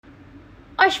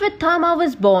Ashwatthama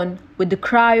was born with the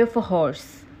cry of a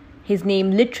horse. His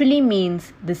name literally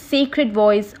means the sacred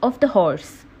voice of the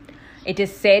horse. It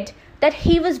is said that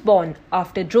he was born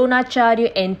after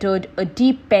Dronacharya entered a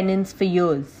deep penance for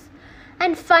years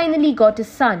and finally got a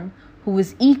son who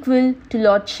was equal to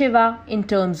Lord Shiva in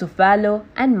terms of valor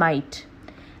and might.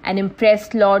 An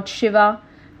impressed Lord Shiva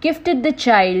gifted the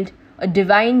child a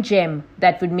divine gem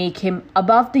that would make him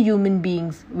above the human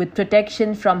beings with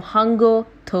protection from hunger,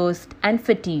 thirst, and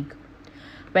fatigue.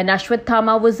 When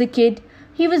Ashwatthama was a kid,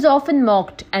 he was often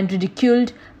mocked and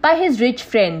ridiculed by his rich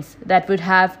friends that would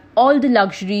have all the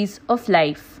luxuries of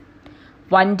life.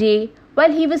 One day,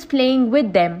 while he was playing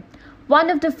with them, one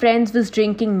of the friends was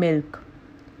drinking milk.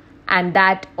 And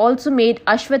that also made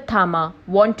Ashwatthama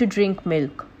want to drink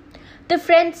milk. The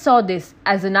friends saw this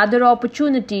as another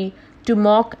opportunity to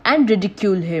mock and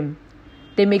ridicule him.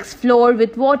 They mixed flour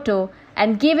with water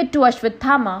and gave it to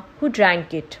Ashwatthama, who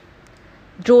drank it.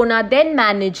 Drona then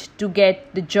managed to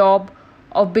get the job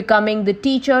of becoming the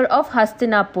teacher of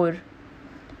Hastinapur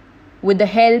with the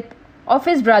help of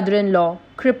his brother-in-law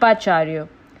Kripacharya.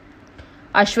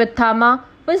 Ashwatthama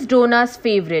was Drona's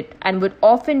favorite and would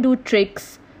often do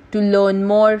tricks to learn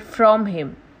more from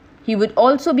him. He would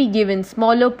also be given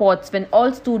smaller pots when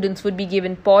all students would be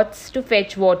given pots to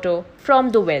fetch water from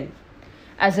the well.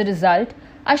 As a result,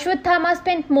 Ashwatthama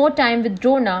spent more time with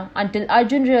Drona until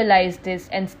Arjun realized this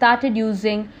and started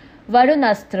using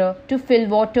Varunastra to fill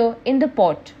water in the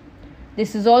pot.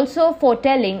 This is also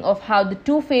foretelling of how the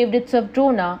two favorites of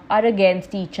Drona are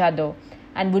against each other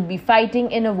and would be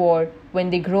fighting in a war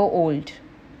when they grow old.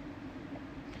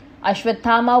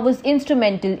 Ashwatthama was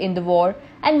instrumental in the war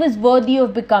and was worthy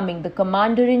of becoming the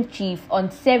commander-in-chief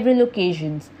on several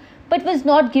occasions, but was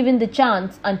not given the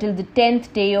chance until the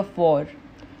 10th day of war.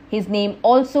 His name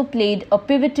also played a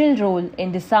pivotal role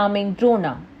in disarming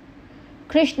Drona.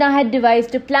 Krishna had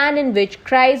devised a plan in which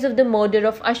cries of the murder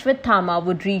of Ashwatthama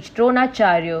would reach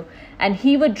Dronacharya and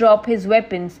he would drop his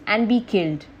weapons and be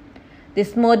killed.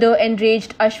 This murder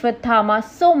enraged Ashwatthama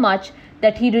so much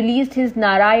that he released his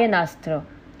Narayanastra.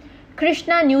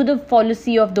 Krishna knew the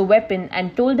fallacy of the weapon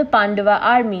and told the Pandava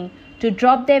army to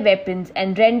drop their weapons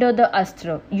and render the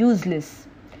Astra useless.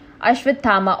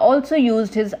 Ashwatthama also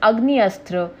used his Agni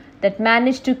Astra that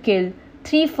managed to kill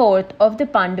 3/4 of the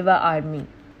Pandava army.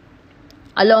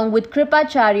 Along with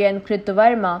Kripacharya and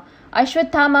Kritavarma,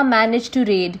 Ashwatthama managed to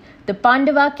raid the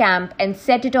Pandava camp and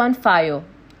set it on fire.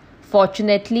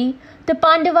 Fortunately, the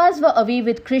Pandavas were away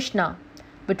with Krishna,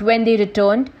 but when they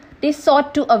returned, they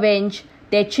sought to avenge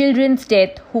their children's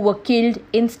death who were killed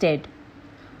instead.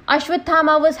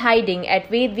 Ashwatthama was hiding at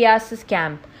Vedvyasa's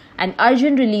camp and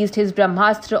Arjun released his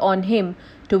Brahmastra on him,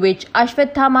 to which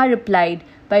Ashwatthama replied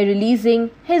by releasing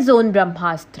his own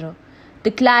Brahmastra.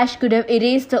 The clash could have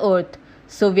erased the earth,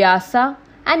 so Vyasa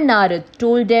and Narad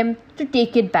told them to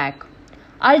take it back.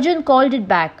 Arjun called it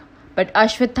back, but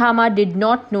Ashwatthama did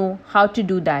not know how to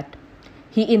do that.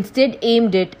 He instead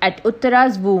aimed it at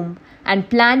Uttara's womb and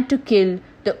planned to kill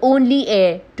the only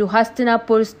heir to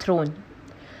Hastinapur's throne.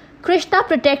 Krishna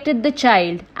protected the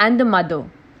child and the mother.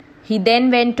 He then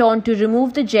went on to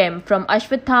remove the gem from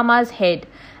Ashwatthama's head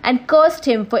and cursed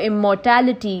him for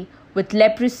immortality with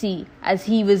leprosy, as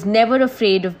he was never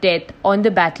afraid of death on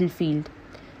the battlefield.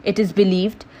 It is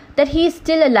believed that he is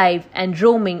still alive and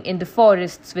roaming in the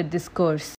forests with this curse.